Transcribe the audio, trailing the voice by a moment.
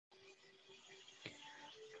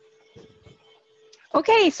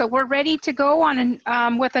Okay, so we're ready to go on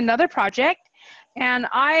with another project, and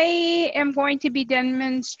I am going to be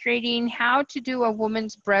demonstrating how to do a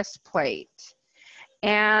woman's breastplate.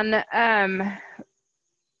 And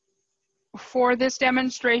for this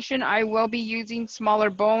demonstration, I will be using smaller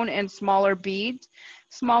bone and smaller beads,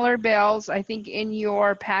 smaller bells. I think in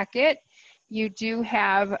your packet, you do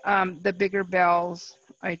have the bigger bells,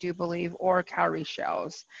 I do believe, or cowrie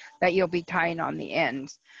shells that you'll be tying on the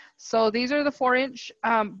ends. So these are the 4-inch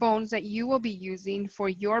bones that you will be using for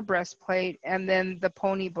your breastplate, and then the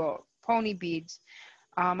pony beads.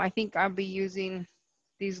 I think I'll be using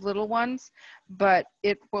these little ones, but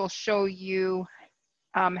it will show you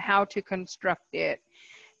how to construct it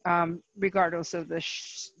regardless of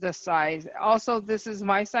the size. Also, this is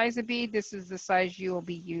my size of bead. This is the size you will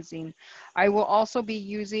be using. I will also be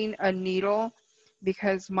using a needle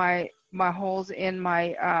because my holes in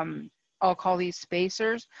my, I'll call these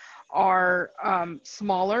spacers, are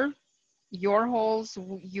smaller. Your holes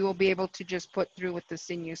you will be able to just put through with the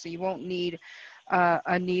sinew, so you won't need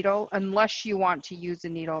a needle unless you want to use a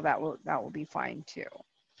needle. That will be fine too.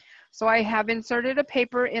 So I have inserted a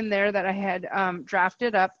paper in there that I had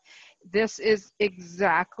drafted up. This is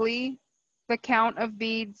exactly the count of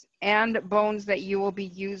beads and bones that you will be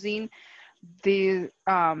using. The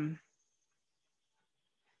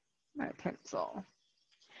my pencil.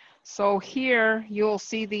 So here you'll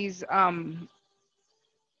see these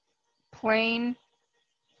plain,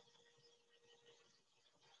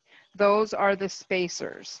 those are the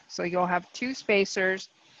spacers. So you'll have 2 spacers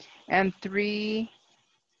and 3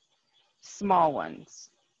 small ones,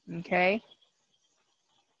 okay?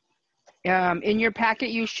 In your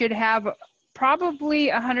packet, you should have probably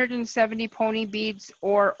 170 pony beads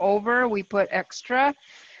or over. We put extra.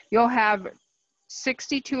 You'll have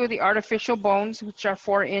 62 of the artificial bones, which are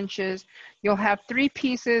 4 inches. You'll have 3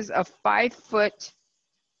 pieces of 5-foot,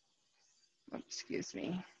 excuse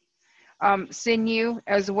me, sinew,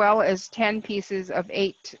 as well as 10 pieces of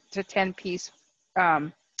 8 to 10 piece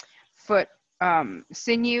foot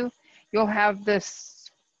sinew. You'll have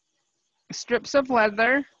this strips of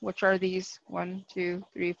leather, which are these 1, 2,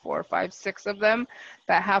 3, 4, 5, 6 of them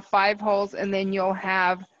that have 5 holes, and then you'll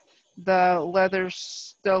have the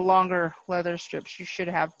longer leather strips. You should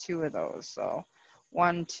have 2 of those. So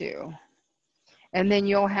 1, 2. And then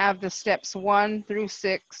you'll have the steps 1 through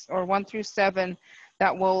 6 or 1 through 7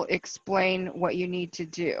 that will explain what you need to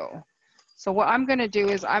do. So what I'm going to do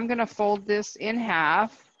is I'm going to fold this in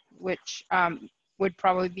half, which would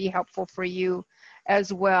probably be helpful for you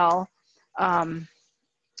as well. I'm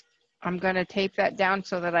going to tape that down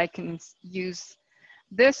so that I can use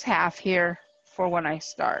this half here for when I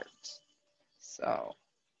start. So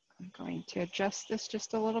I'm going to adjust this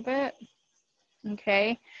just a little bit.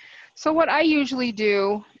 Okay. So what I usually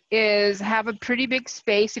do is have a pretty big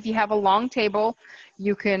space. If you have a long table,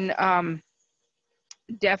 you can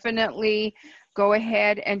definitely go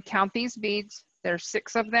ahead and count these beads. There's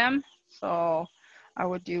 6 of them. So I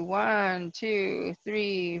would do 1, 2,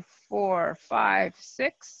 3, 4, 5,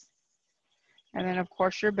 6. And then of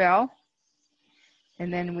course your bell.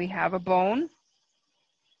 And then we have a bone.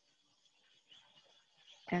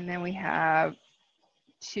 And then we have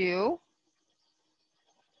 2.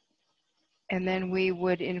 And then we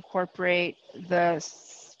would incorporate the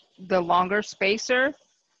longer spacer,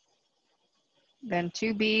 then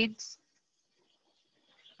 2 beads,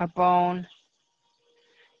 a bone,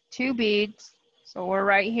 2 beads. So we're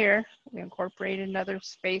right here. We incorporate another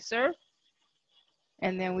spacer.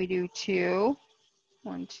 And then we do 2,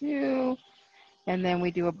 1, 2, and then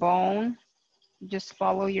we do a bone. Just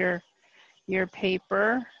follow your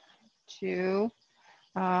paper. 2.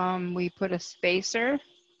 We put a spacer.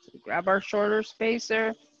 So grab our shorter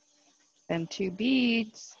spacer, then 2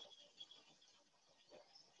 beads.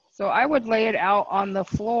 So I would lay it out on the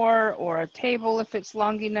floor or a table if it's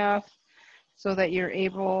long enough so that you're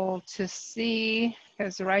able to see,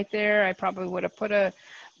 because right there I probably would have put a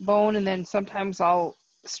bone, and then sometimes I'll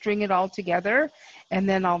string it all together and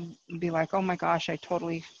then I'll be like, oh my gosh, I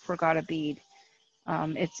totally forgot a bead.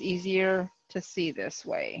 It's easier to see this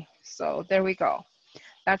way. So there we go.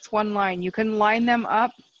 That's one line. You can line them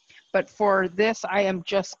up, but for this I am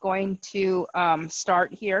just going to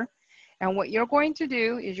start here. And what you're going to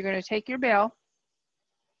do is you're going to take your bell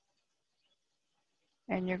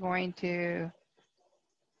and you're going to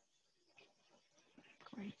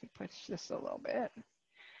push this a little bit.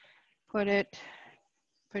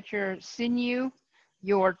 Put your sinew,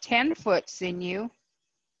 your 10-foot sinew,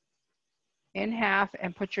 in half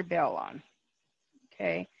and put your bell on.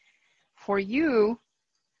 Okay. For you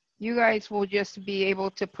guys will just be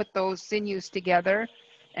able to put those sinews together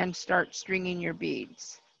and start stringing your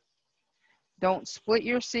beads. Don't split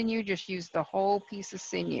your sinew, just use the whole piece of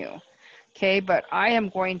sinew. Okay, but I am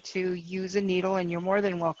going to use a needle, and you're more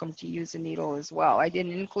than welcome to use a needle as well. I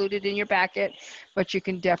didn't include it in your packet, but you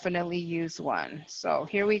can definitely use one. So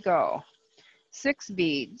here we go. 6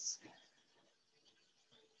 beads.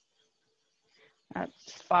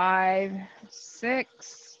 That's 5,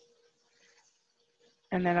 6,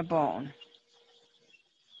 and then a bone.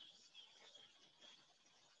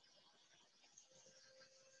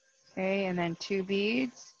 Okay, and then 2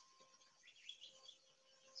 beads.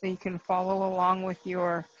 So you can follow along with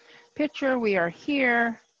your picture. We are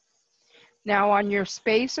here. Now on your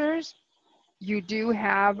spacers, you do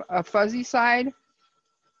have a fuzzy side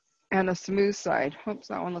and a smooth side. Oops,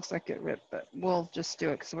 that one looks like it ripped, but we'll just do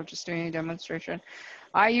it because we're just doing a demonstration.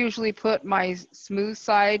 I usually put my smooth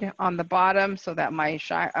side on the bottom so that my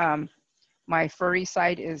furry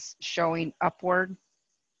side is showing upward.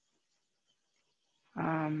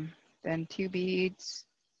 Then 2 beads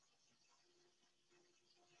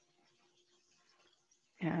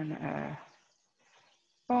and a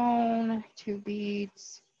bone, 2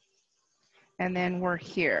 beads, and then we're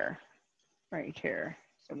here, right here.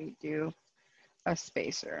 So we do a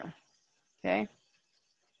spacer, okay?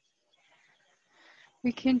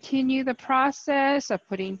 We continue the process of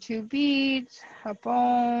putting 2 beads, a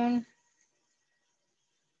bone,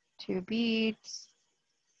 2 beads,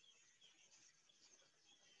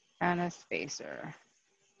 and a spacer.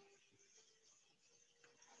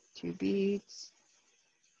 2 beads,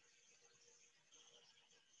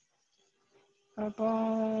 a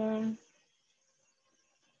bone,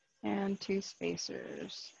 and 2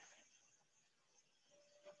 spacers.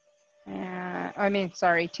 And I mean,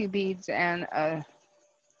 sorry, 2 beads and a,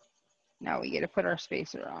 now we get to put our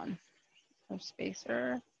spacer on. Our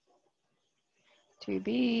spacer, 2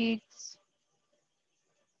 beads,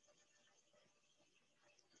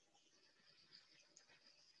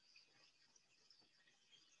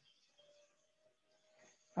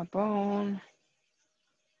 a bone,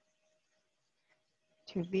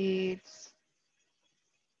 2 beads,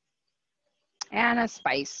 and a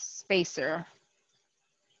spacer.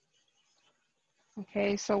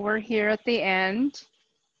 Okay, so we're here at the end.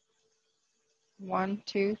 1,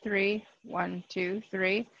 2, 3, 1, 2,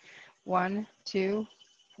 3, 1, 2,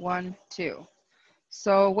 1, 2.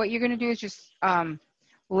 So what you're going to do is just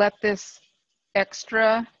let this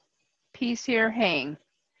extra piece here hang.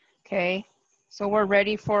 Okay, so we're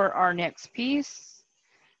ready for our next piece.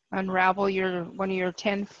 Unravel one of your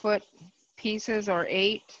 10-foot pieces or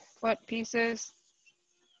 8-foot pieces.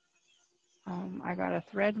 I got to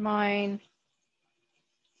thread mine.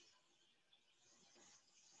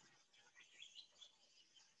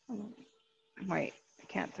 Wait, I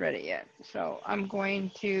can't thread it yet. So I'm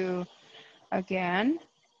going to, again,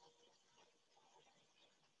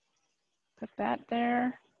 put that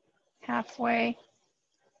there halfway.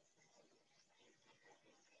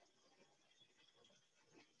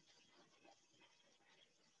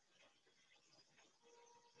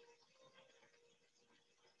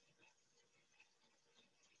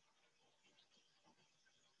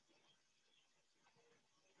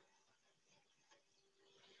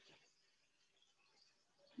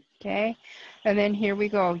 Okay, and then here we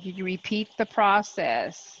go. You repeat the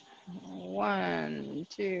process. 1,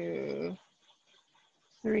 2,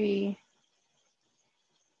 3,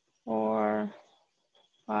 4,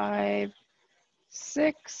 5,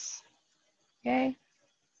 6. Okay,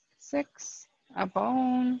 6, a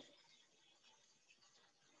bone,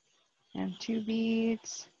 and 2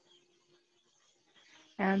 beads,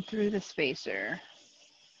 and through the spacer.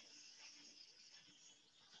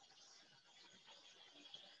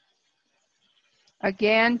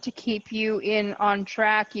 Again, to keep you on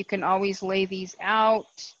track, you can always lay these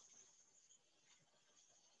out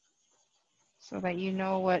so that you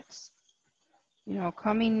know what's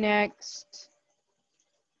coming next.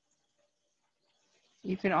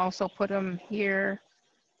 You can also put them here.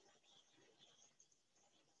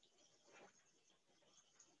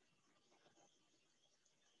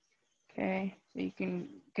 Okay, so you can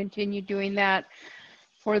continue doing that.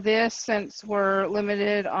 For this, since we're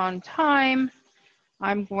limited on time,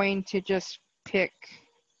 I'm going to just pick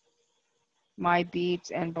my beads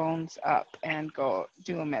and bones up and go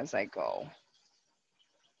do them as I go.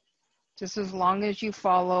 Just as long as you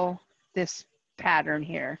follow this pattern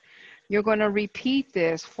here. You're going to repeat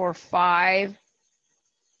this for five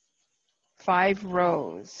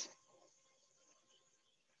rows.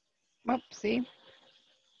 Oops, see?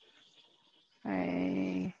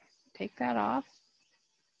 I take that off.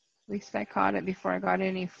 At least I caught it before I got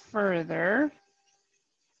any further.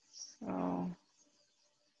 So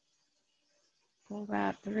pull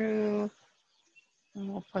that through,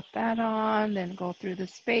 and we'll put that on, then go through the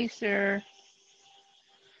spacer.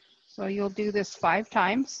 So you'll do this 5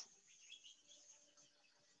 times,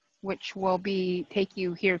 which will take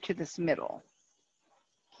you here to this middle.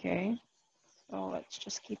 Okay, so let's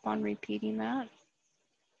just keep on repeating that.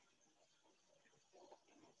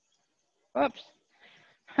 Oops,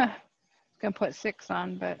 gonna put 6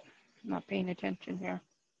 on, but I'm not paying attention here.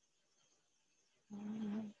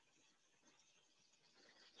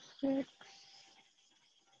 6.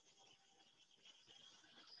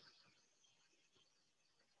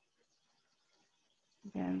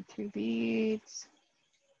 Then 2 beads,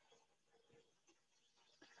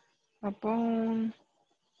 a bone,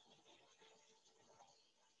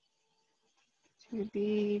 2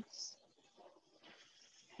 beads,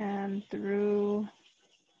 and through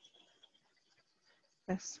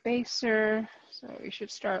the spacer. So we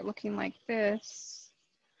should start looking like this.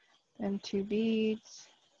 Then 2 beads,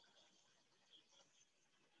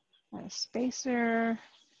 a spacer,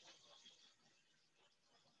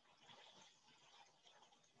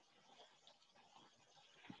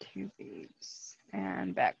 2 beads,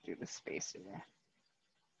 and back through the spacer.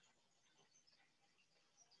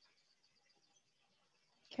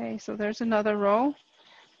 Okay, so there's another row,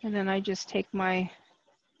 and then I just take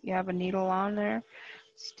you have a needle on there,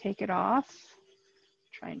 just take it off.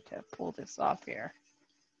 I'm trying to pull this off here.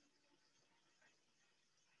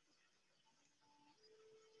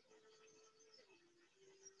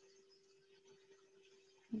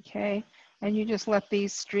 Okay, and you just let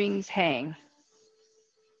these strings hang.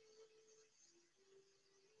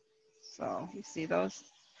 So you see those?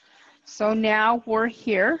 So now we're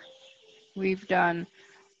here. We've done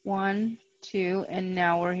 1, 2, and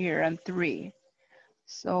now we're here on 3.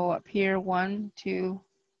 So up here, 1, 2,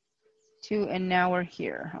 2, and now we're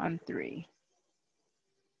here on 3.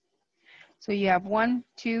 So you have 1,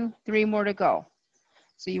 2, 3 more to go.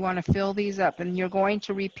 So you want to fill these up, and you're going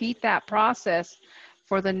to repeat that process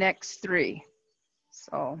for the next 3.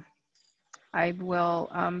 So I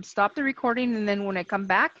will stop the recording, and then when I come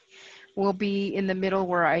back, we'll be in the middle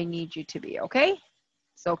where I need you to be, okay?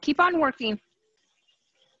 So keep on working.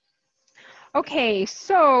 Okay,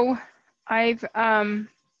 so I've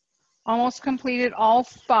almost completed all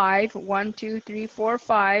 5. 1, 2, 3, 4,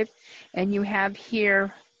 5, and you have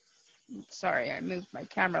here, sorry, I moved my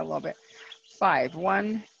camera a little bit. 5.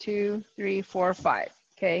 1, 2, 3, 4, 5.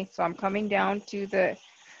 Okay, so I'm coming down to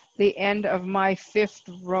the end of my 5th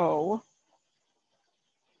row.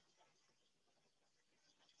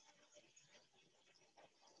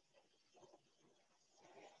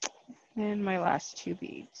 And my last 2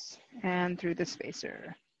 beads, and through the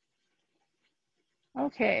spacer.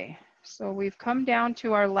 Okay, so we've come down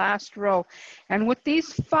to our last row. And with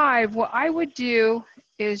these 5, what I would do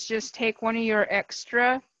is just take one of your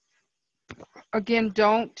extra. Again,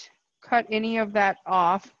 don't cut any of that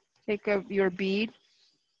off. Take your bead,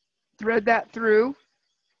 thread that through,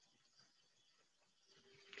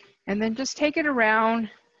 and then just take it around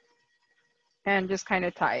and just kind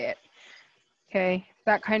of tie it. Okay,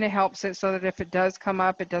 that kind of helps it so that if it does come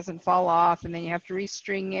up, it doesn't fall off, and then you have to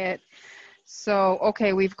restring it. So,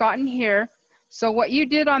 okay, we've gotten here. So what you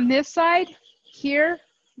did on this side here,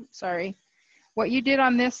 sorry, what you did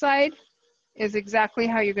on this side is exactly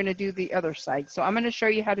how you're going to do the other side. So I'm going to show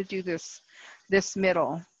you how to do this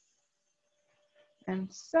middle. And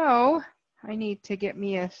so I need to get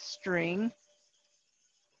me a string,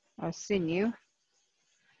 a sinew.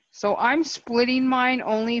 So I'm splitting mine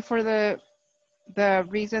only for the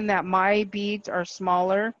reason that my beads are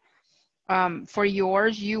smaller. For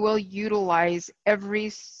yours, you will utilize every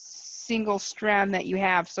single strand that you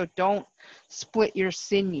have, so don't split your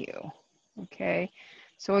sinew. Okay,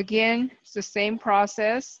 so again, it's the same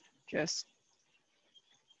process. Just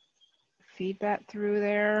feed that through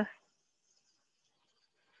there.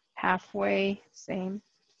 Halfway, same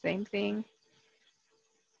thing.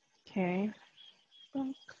 Okay.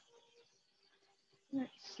 Let's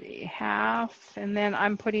see, half, and then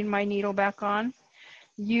I'm putting my needle back on.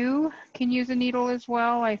 You can use a needle as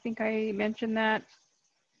well. I think I mentioned that.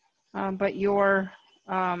 But your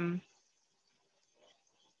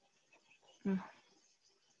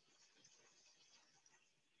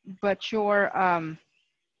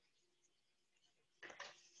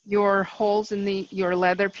your holes in your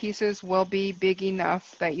leather pieces will be big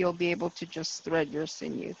enough that you'll be able to just thread your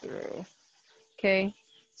sinew through. Okay,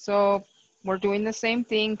 so we're doing the same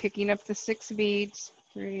thing, picking up the 6 beads.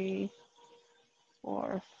 3,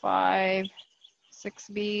 4, 5, 6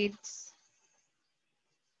 beads.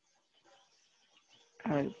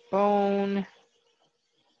 A bone.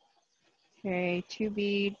 Okay, 2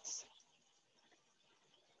 beads.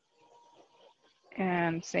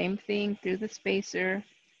 And same thing through the spacer.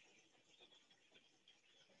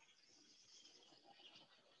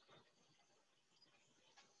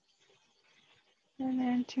 And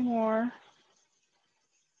then two more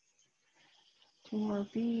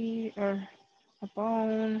bead or a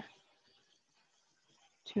bone,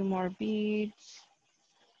 two more beads,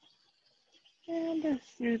 and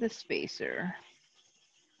through the spacer.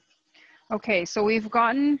 Okay, so we've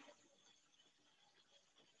gotten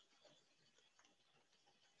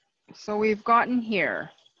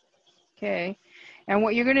here. Okay, and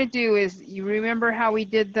what you're going to do is, you remember how we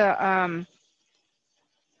did the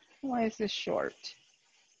why is this short?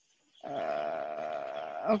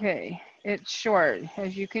 Okay, it's short.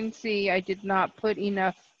 As you can see, I did not put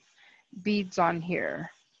enough beads on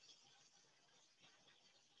here.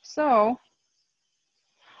 So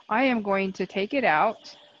I am going to take it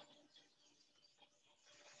out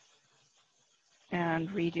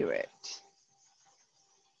and redo it.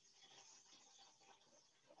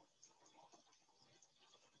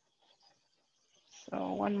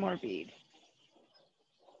 So one more bead.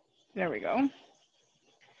 There we go.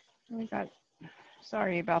 We got,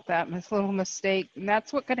 sorry about that, this little mistake. And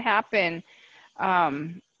that's what could happen.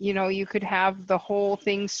 You know, you could have the whole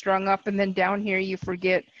thing strung up and then down here you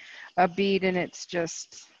forget a bead, and it's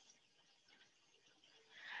just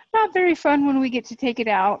not very fun when we get to take it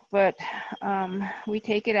out. But we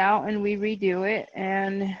take it out and we redo it,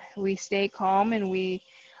 and we stay calm, and we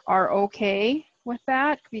are okay with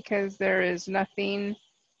that, because there is nothing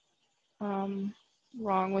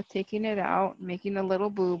wrong with taking it out, making a little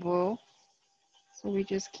boo-boo. So we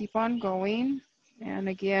just keep on going. And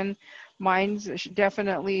again, mine's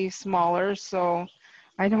definitely smaller, so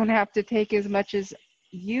I don't have to take as much as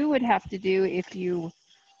you would have to do if you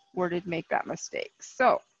were to make that mistake.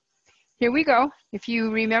 So here we go. If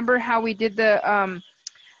you remember how we did I'm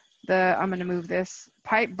going to move this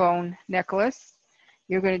pipe bone necklace,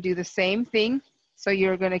 you're going to do the same thing. So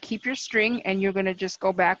you're going to keep your string and you're going to just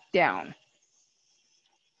go back down.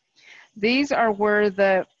 These are where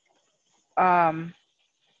the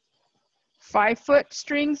 5-foot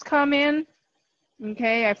strings come in.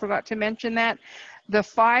 Okay, I forgot to mention that. The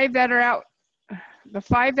five that are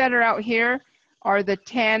out here are the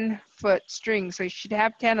 10-foot strings. So you should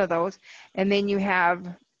have 10 of those. And then you have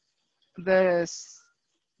the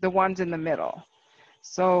ones in the middle.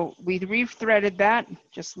 So we re-threaded that,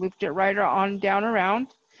 just looped it right on down around.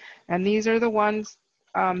 And these are the ones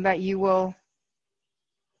that you will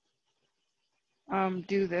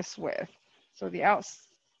do this with. So the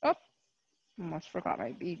almost forgot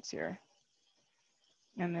my beads here.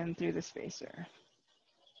 And then through the spacer.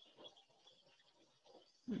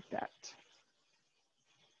 Like that.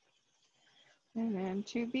 And then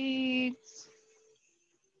 2 beads.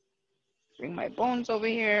 Bring my bones over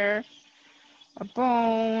here. A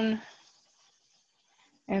bone.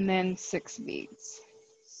 And then 6 beads.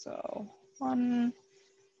 So 1,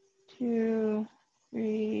 2,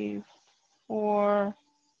 3, 4,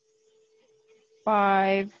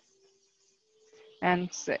 5,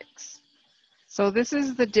 and 6. So this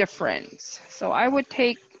is the difference. So I would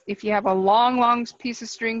take, if you have a long piece of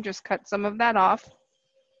string, just cut some of that off.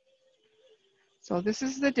 So this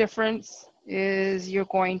is the difference, is you're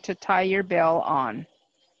going to tie your bell on.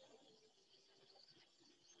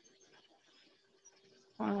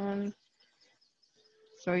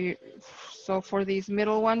 So for these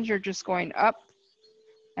middle ones, you're just going up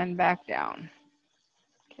and back down.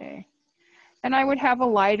 Okay. And I would have a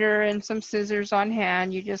lighter and some scissors on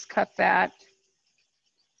hand. You just cut that,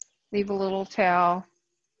 leave a little tail,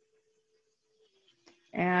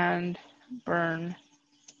 and burn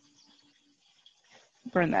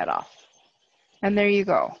that off. And there you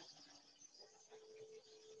go.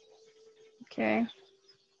 Okay.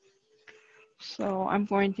 So I'm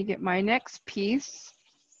going to get my next piece,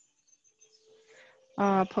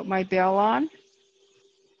 put my bell on.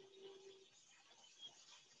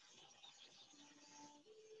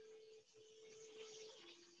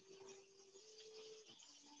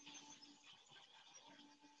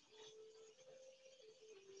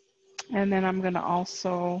 And then I'm going to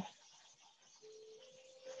also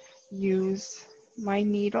use my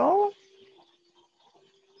needle.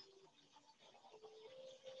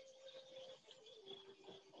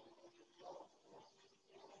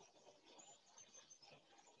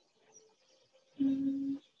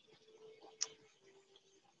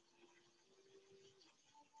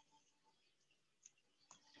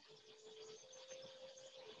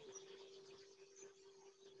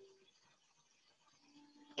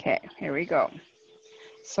 Okay, here we go.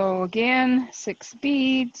 So again, 6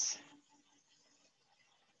 beads,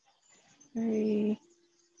 3,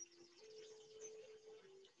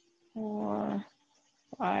 4,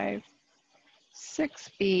 5, 6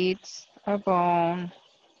 beads, a bone,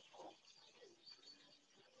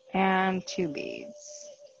 and 2 beads,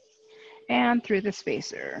 and through the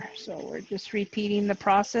spacer. So we're just repeating the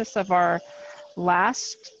process of our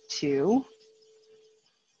last 2.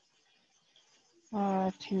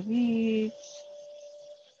 2 beads,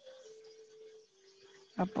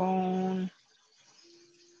 a bone,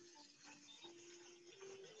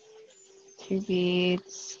 2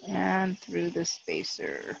 beads, and through the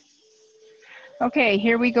spacer. Okay,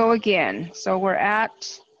 here we go again. So we're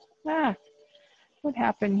at, what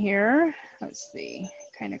happened here? Let's see,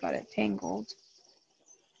 kind of got it tangled.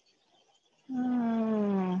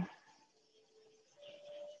 Oh.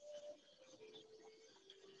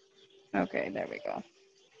 Okay, there we go.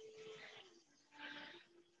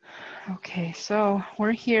 Okay, so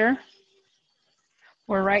we're here.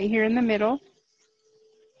 We're right here in the middle.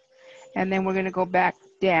 And then we're going to go back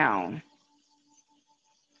down.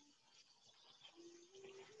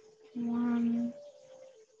 1,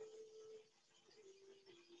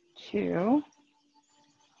 2,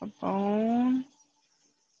 a bone,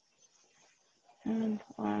 and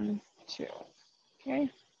 1, 2. Okay.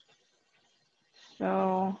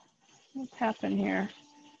 So what's happened here?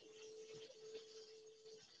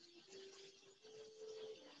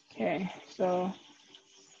 Okay, so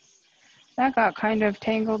that got kind of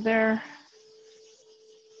tangled there.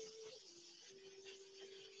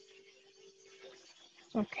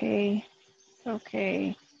 Okay,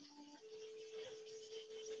 okay.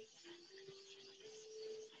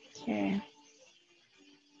 Okay.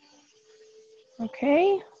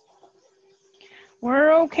 Okay.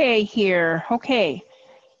 We're okay here. Okay.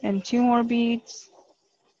 And 2 more beads.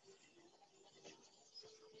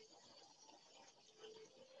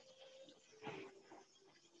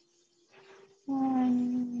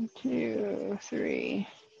 1, 2, 3,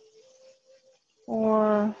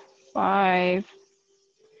 4, 5,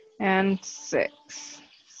 and 6.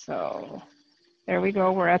 So there we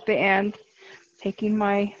go. We're at the end. Taking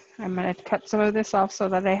my, I'm going to cut some of this off so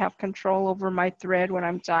that I have control over my thread when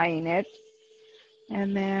I'm tying it.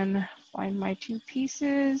 And then find my 2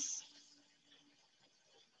 pieces.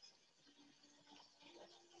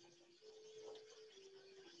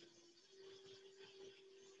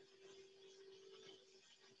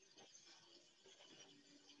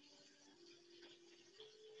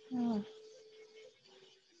 Oh,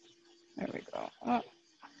 there we go. Oh,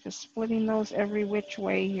 just splitting those every which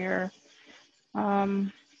way here.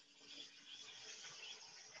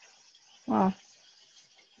 Well,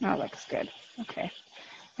 that looks good. Okay.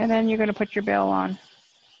 And then you're going to put your bell on.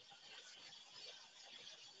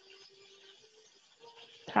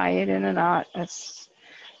 Tie it in a knot. That's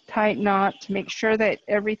tight knot to make sure that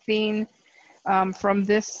everything from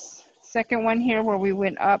this second one here where we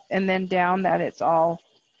went up and then down, that it's all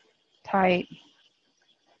tight.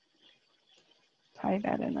 Tie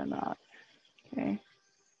that in a knot. Okay.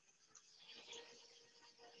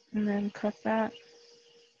 And then cut that.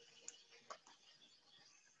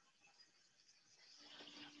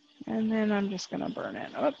 And then I'm just going to burn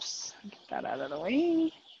it. Oops, get that out of the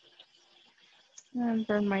way. And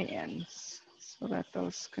burn my ends so that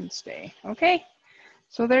those can stay. Okay,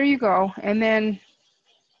 so there you go. And then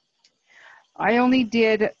I only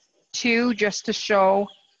did 2 just to show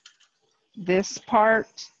this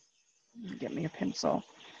part. Get me a pencil.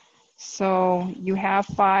 So you have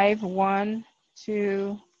 5. 1,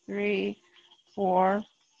 2, 3, 4,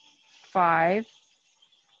 5.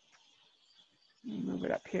 Move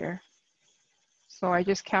it up here. So I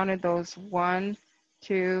just counted those 1,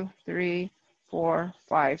 2, 3, 4,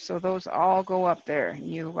 5. So those all go up there.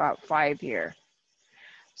 You got 5 here.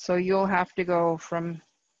 So you'll have to go from,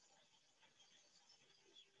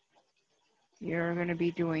 you're going to be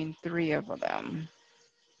doing 3 of them.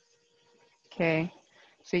 Okay.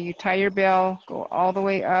 So you tie your bell, go all the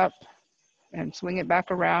way up and swing it back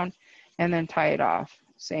around and then tie it off.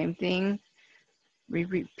 Same thing.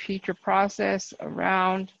 Repeat your process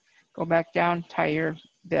around, go back down, tie your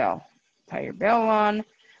bell. Tie your bell on,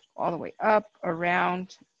 all the way up,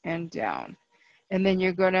 around, and down. And then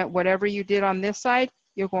you're going to, whatever you did on this side,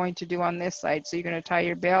 you're going to do on this side. So you're going to tie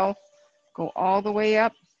your bell, go all the way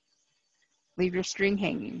up, leave your string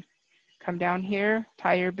hanging. Come down here,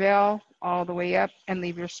 tie your bell all the way up, and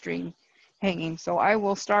leave your string hanging. So I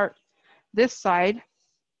will start this side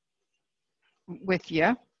with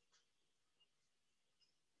you.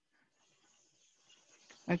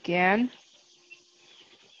 Again,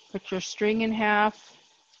 put your string in half.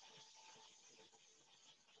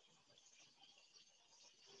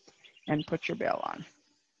 And put your bell on.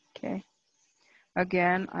 Okay.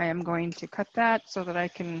 Again, I am going to cut that so that I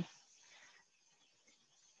can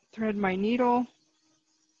Thread my needle.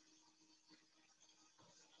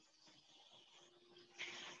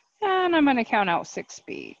 And I'm going to count out 6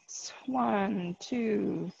 beads. 1,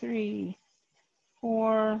 2, 3,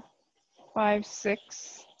 4, 5,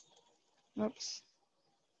 6. Oops.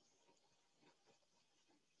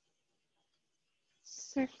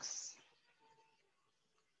 6.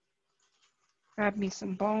 Grab me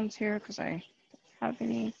some bones here because I don't have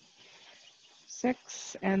any.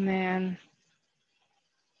 6, and then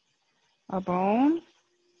a bone.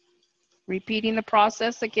 Repeating the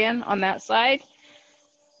process again on that side.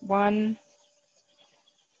 1,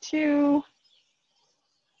 2,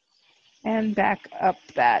 and back up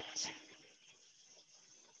that.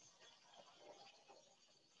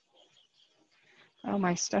 Oh,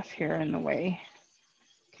 my stuff here in the way.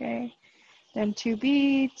 Okay, then 2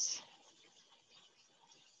 beads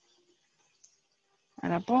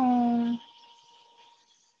and a bone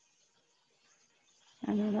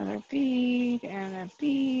and another bead and a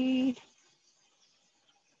bead,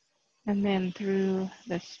 and then through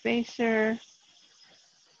the spacer.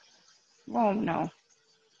 Oh no.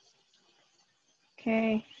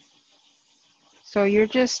 Okay, so you're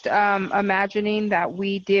just imagining that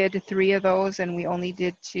we did 3 of those and we only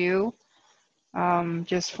did 2,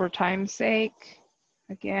 just for time's sake.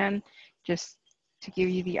 Again, just to give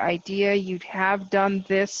you the idea, you'd have done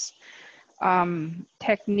this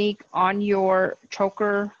technique on your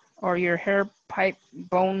choker or your hair pipe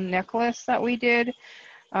bone necklace that we did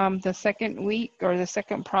the second week or the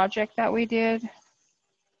second project that we did.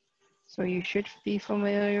 So you should be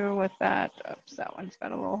familiar with that. Oops, that one's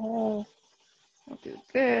got a little hole. We'll do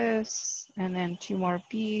this, and then 2 more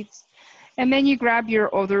beads. And then you grab your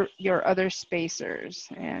other spacers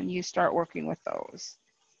and you start working with those.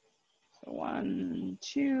 So 1,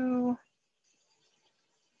 2,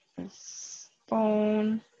 this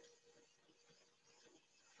bone,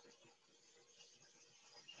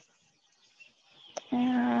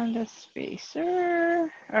 and a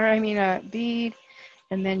spacer, or I mean a bead,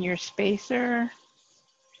 and then your spacer.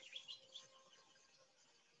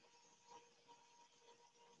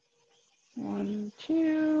 One,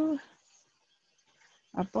 2,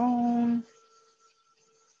 a bone,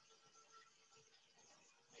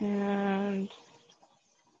 and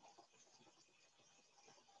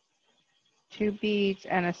 2 beads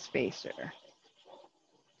and a spacer.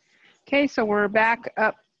 Okay, so we're back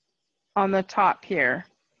up on the top here.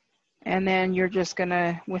 And then you're just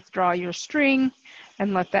gonna withdraw your string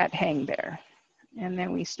and let that hang there. And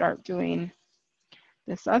then we start doing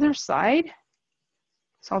this other side.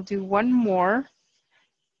 So I'll do one more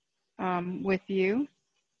with you.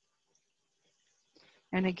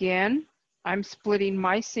 And again, I'm splitting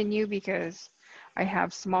my sinew because I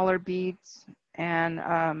have smaller beads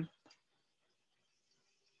and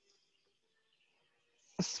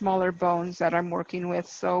smaller bones that I'm working with.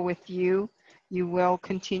 So with you, you will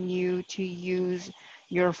continue to use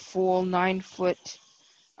your full 9-foot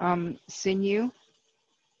sinew.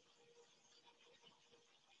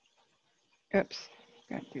 Oops,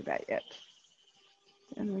 can't do that yet.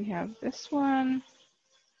 And we have this one.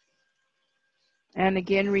 And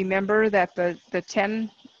again, remember that the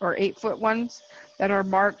 10 or 8-foot ones that are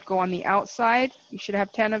marked go on the outside. You should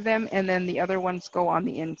have 10 of them, and then the other ones go on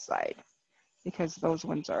the inside because those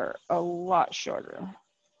ones are a lot shorter.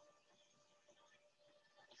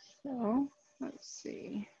 So let's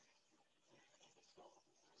see.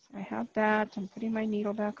 So I have that. I'm putting my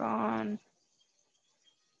needle back on.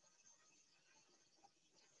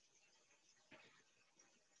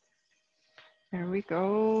 There we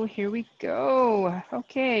go. Here we go.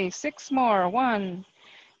 Okay, 6 more. 1,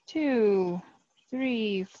 2,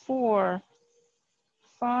 3, 4,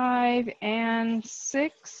 5, and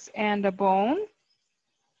 6, and a bone.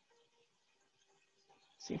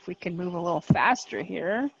 See if we can move a little faster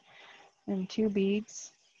here. And 2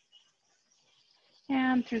 beads.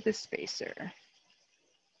 And through the spacer.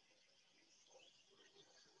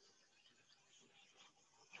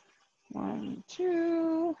 1,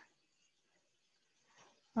 2,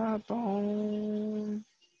 a bone.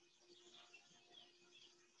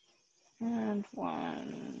 And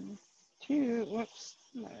 1, 2, whoops,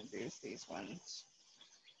 I'm gonna do these ones.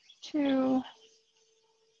 2,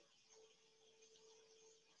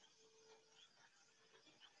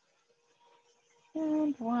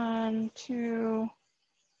 and 1, 2,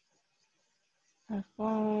 a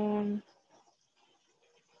bone,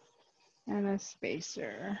 and a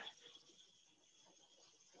spacer.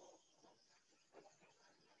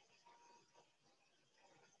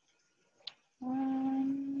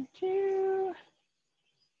 One, 2,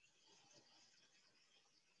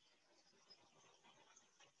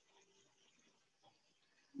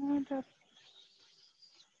 up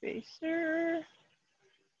spacer.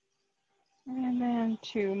 And then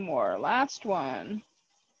 2 more. Last one.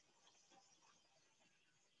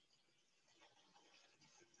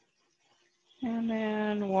 And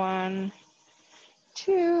then 1,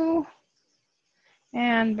 2,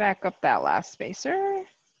 and back up that last spacer.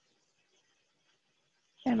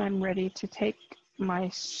 And I'm ready to take my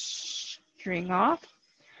string off.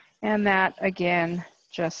 And that again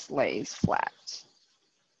just lays flat.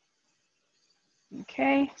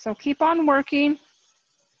 Okay, so keep on working.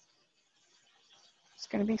 It's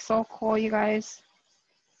going to be so cool, you guys.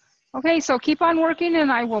 Okay, so keep on working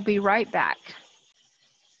and I will be right back.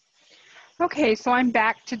 Okay, so I'm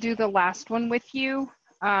back to do the last one with you.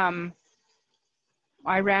 I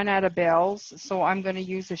ran out of bells, so I'm going to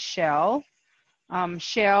use a shell.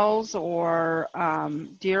 Shells or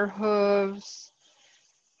deer hooves,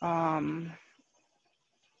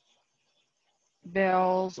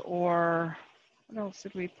 bells, or what else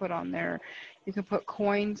did we put on there? You can put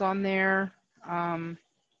coins on there.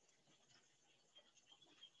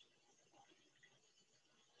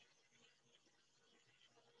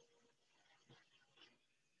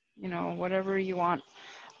 You know, whatever you want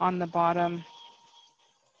on the bottom.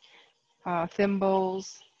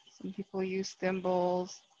 Thimbles. Some people use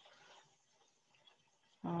thimbles.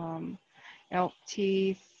 Elk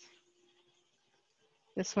teeth.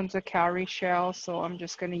 This one's a cowrie shell, so I'm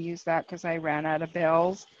just going to use that because I ran out of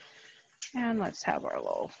bells. And let's have our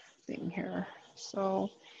little thing here.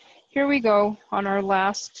 So here we go on our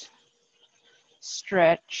last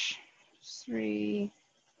stretch. 3,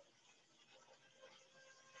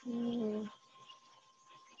 4,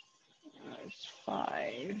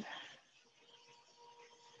 5,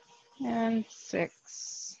 and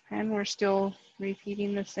 6. And we're still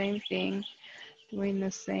repeating the same thing, doing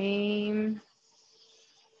the same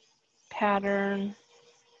pattern.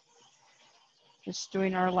 Just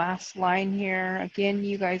doing our last line here. Again,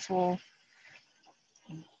 you guys will,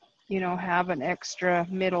 you know, have an extra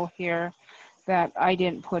middle here that I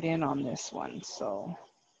didn't put in on this one. So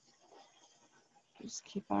just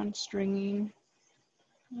keep on stringing.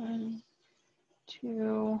 1,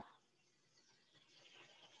 2,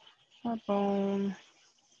 a bone,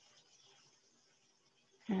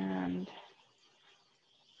 and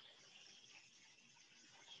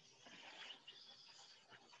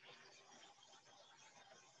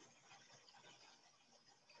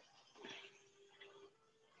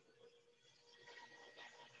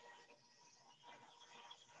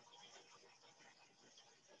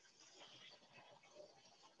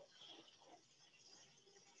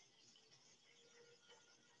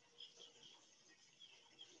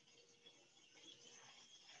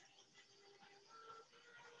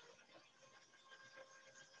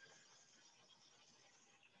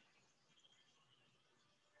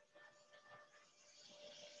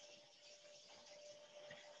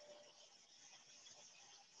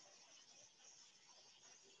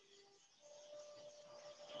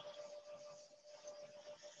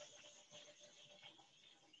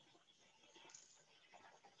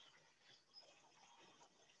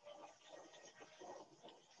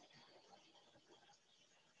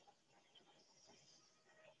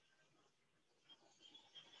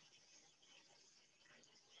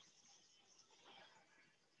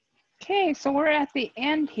okay, so we're at the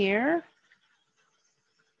end here.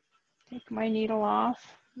 Take my needle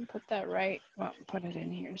off and put that right, well, put it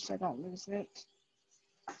in here so I don't lose it.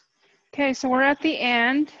 Okay, so we're at the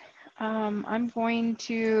end. I'm going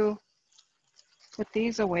to put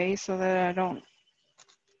these away so that I don't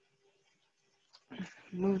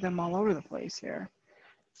move them all over the place here.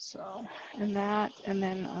 So, and that, and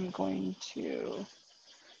then I'm going to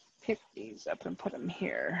pick these up and put them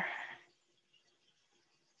here.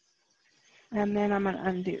 And then I'm going to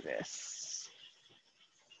undo this.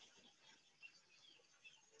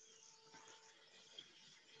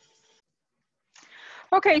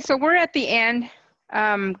 Okay, so we're at the end.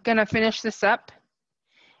 I'm going to finish this up.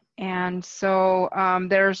 And so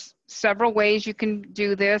there's several ways you can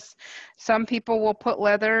do this. Some people will put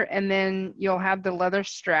leather and then you'll have the leather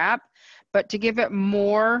strap. But to give it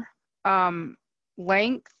more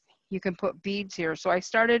length, you can put beads here. So I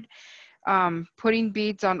started putting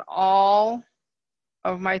beads on all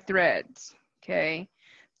of my threads. Okay,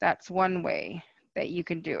 that's one way that you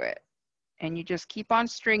can do it. And you just keep on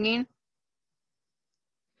stringing.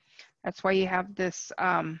 That's why you have this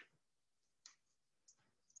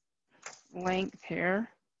length here.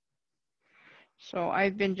 So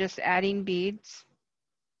I've been just adding beads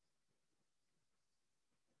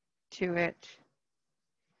to it.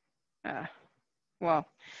 Well,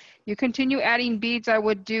 you continue adding beads. I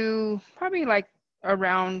would do probably like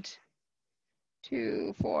around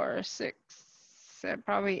 2, 4, 6,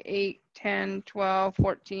 probably 8, 10, 12,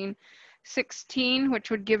 14, 16, which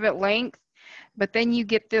would give it length. But then you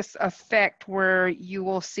get this effect where you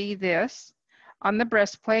will see this on the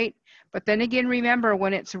breastplate. But then again, remember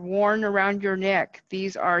when it's worn around your neck,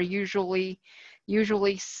 these are usually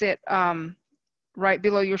sit right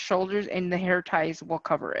below your shoulders and the hair ties will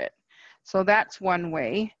cover it. So that's one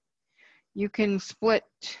way. You can split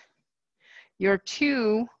your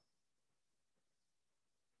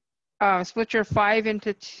split your 5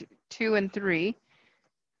 into 2 and 3.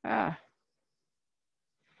 So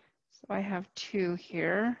I have 2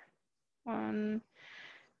 here. 1,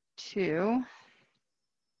 2.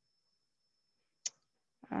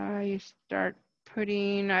 You start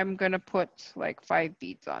putting, I'm going to put like 5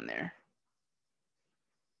 beads on there.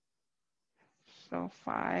 So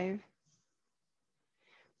 5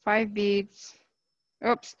 beads.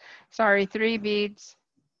 Oops, sorry, 3 beads.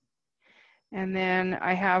 And then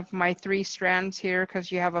I have my 3 strands here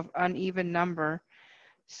because you have an uneven number.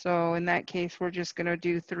 So in that case, we're just going to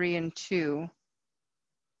do 3 and 2.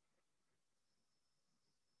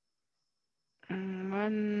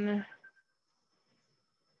 1,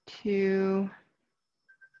 2,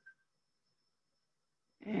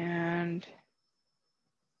 and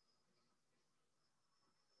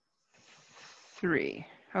 3.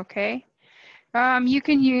 Okay. You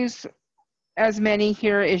can use as many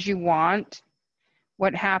here as you want.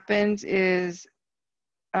 What happens is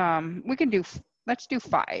we can do, let's do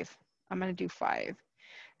 5. I'm going to do 5.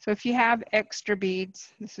 So if you have extra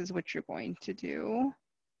beads, this is what you're going to do,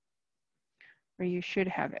 or you should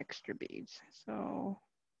have extra beads. So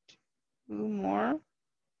 2 more.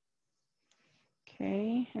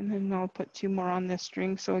 Okay, and then I'll put 2 more on this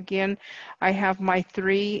string. So again, I have my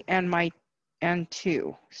 3 and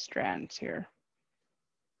 2 strands here.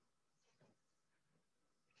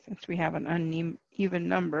 Since we have an uneven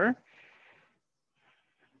number.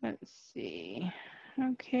 Let's see.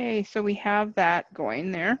 Okay, so we have that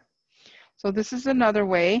going there. So this is another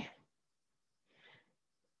way.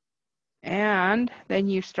 And then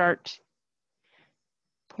you start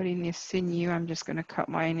putting this sinew. I'm just going to cut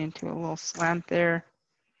mine into a little slant there.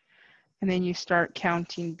 And then you start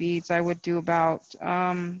counting beads. I would do about,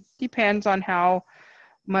 depends on how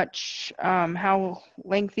much, how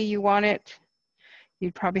lengthy you want it.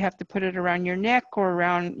 You'd probably have to put it around your neck or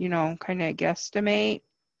around, you know, kind of guesstimate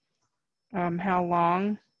how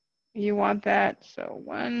long you want that. So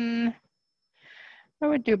I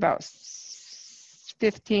would do about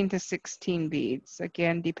 15 to 16 beads,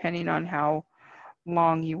 again, depending on how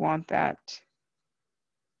long you want that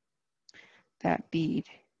bead.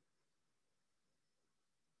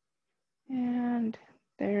 And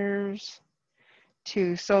there's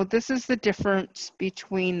 2. So this is the difference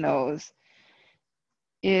between those,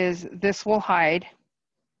 is this will hide,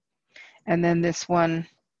 and then this one,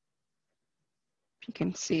 if you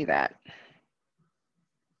can see that,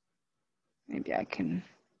 maybe I can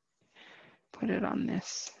put it on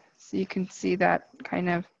this so you can see that kind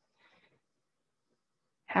of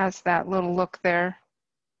has that little look there.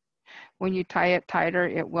 When you tie it tighter,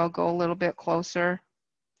 it will go a little bit closer,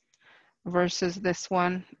 versus this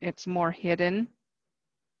one, it's more hidden.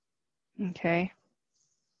 Okay.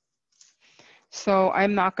 So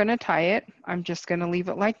I'm not going to tie it. I'm just going to leave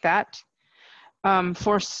it like that. Let me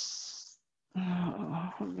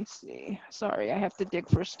see. Sorry, I have to dig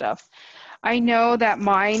for stuff. I know that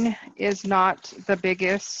mine is not the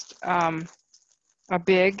biggest,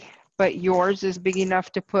 but yours is big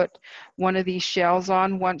enough to put one of these shells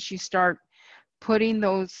on. Once you start putting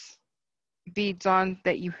those beads on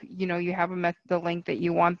that you have them at the length that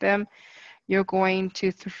you want them, you're going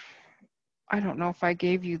to, I don't know if I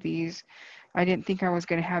gave you these. I didn't think I was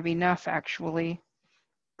going to have enough actually,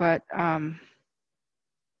 but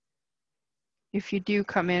if you do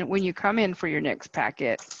come in, when you come in for your next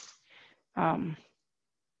packet,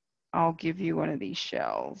 I'll give you one of these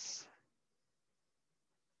shells.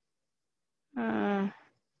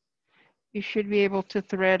 You should be able to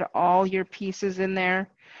thread all your pieces in there.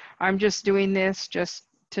 I'm just doing this just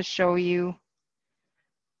to show you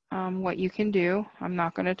what you can do. I'm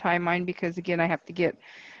not going to tie mine because again, I have to get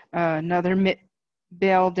another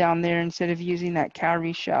bell down there instead of using that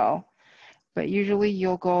cowrie shell. But usually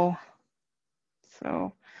you'll go,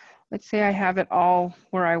 so let's say I have it all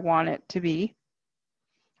where I want it to be.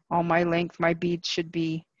 All my length, my beads should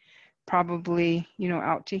be probably,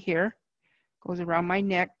 out to here. Goes around my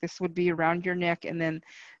neck. This would be around your neck, and then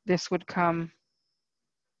this would come,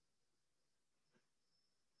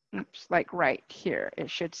 oops, like right here.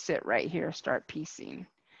 It should sit right here, start piecing.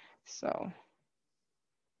 So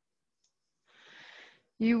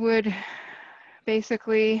you would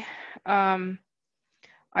basically,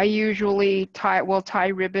 I usually will tie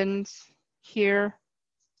ribbons here.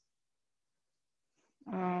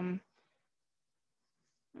 Let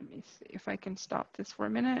me see if I can stop this for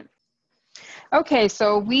a minute. Okay,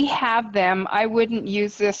 so we have them. I wouldn't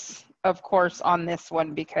use this, of course, on this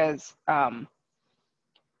one because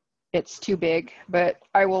it's too big, but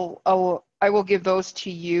I will give those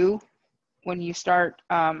to you when you start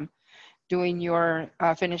doing your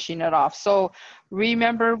finishing it off. So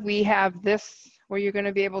remember, we have this where you're going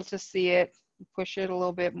to be able to see it. Push it a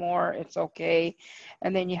little bit more, it's okay.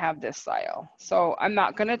 And then you have this style. So I'm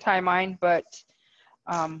not going to tie mine, but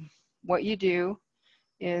what you do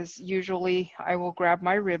is usually I will grab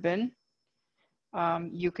my ribbon.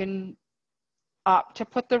 You can opt to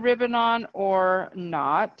put the ribbon on or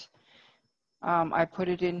not. I put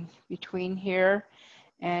it in between here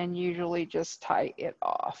and usually just tie it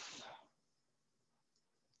off.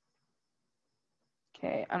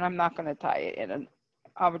 Okay, and I'm not going to tie it in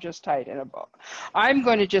I would just tie it in a bow. I'm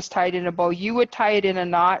going to just tie it in a bow. You would tie it in a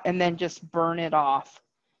knot and then just burn it off.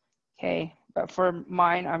 Okay, but for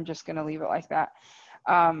mine, I'm just going to leave it like that.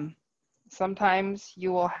 Sometimes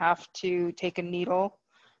you will have to take a needle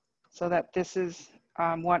so that this is,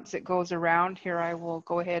 once it goes around here, I will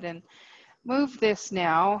go ahead and move this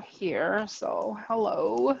now here. So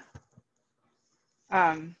hello.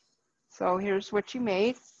 So here's what you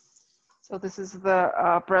made. So this is the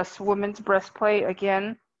woman's breastplate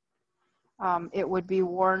again. It would be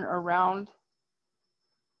worn around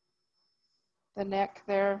the neck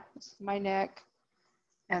there. This is my neck.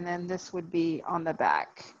 And then this would be on the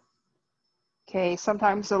back. Okay,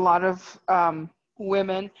 sometimes a lot of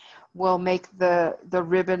women will make the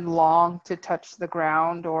ribbon long to touch the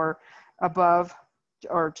ground or above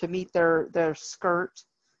or to meet their skirt.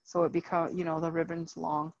 So it becomes, you know, the ribbon's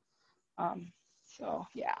long. So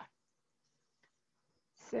yeah.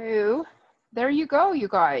 So there you go, you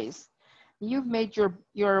guys. You've made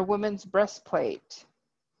your women's breastplate.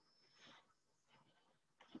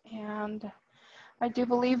 And I do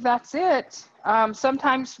believe that's it.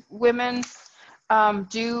 Sometimes women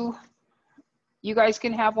you guys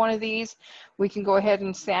can have one of these. We can go ahead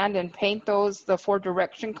and sand and paint those, the 4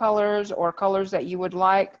 direction colors or colors that you would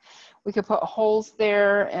like. We could put holes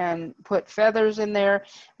there and put feathers in there,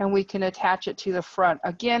 and we can attach it to the front.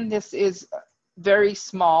 Again, this is very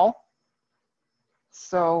small.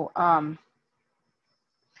 So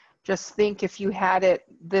just think if you had it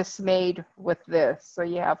this made with this. So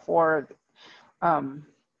you have 4,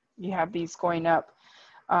 you have these going up.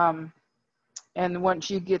 And once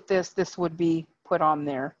you get this would be put on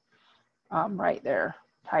there, right there,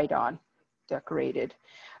 tied on, decorated.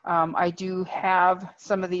 I do have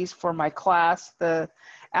some of these for my class. The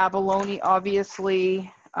abalone, obviously.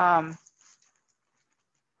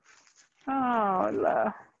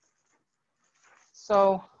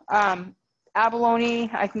 So abalone,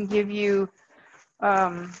 I can give you,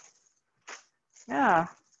 yeah,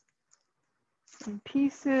 some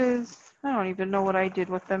pieces. I don't even know what I did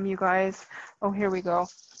with them, you guys. Oh, here we go.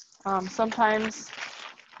 Sometimes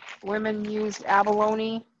women use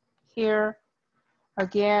abalone here.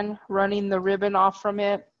 Again, running the ribbon off from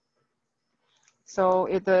it. So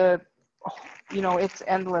you know, it's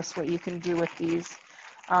endless what you can do with these.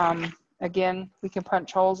 Again, we can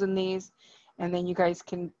punch holes in these, and then you guys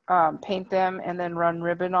can paint them and then run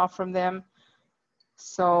ribbon off from them.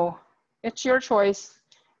 So it's your choice.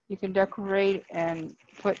 You can decorate and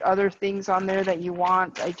put other things on there that you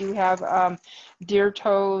want. I do have deer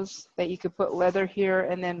toes that you could put leather here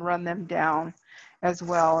and then run them down as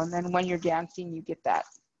well. And then when you're dancing, you get that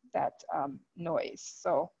noise.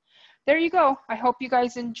 So there you go. I hope you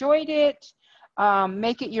guys enjoyed it.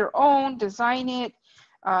 Make it your own, design it,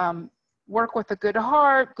 work with a good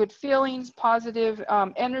heart, good feelings, positive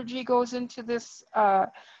energy goes into this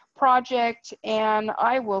project, and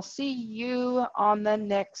I will see you on the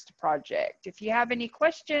next project. If you have any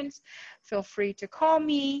questions, feel free to call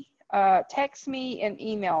me, text me, and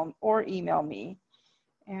email me.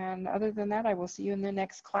 And other than that, I will see you in the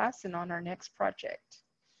next class and on our next project.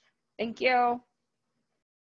 Thank you.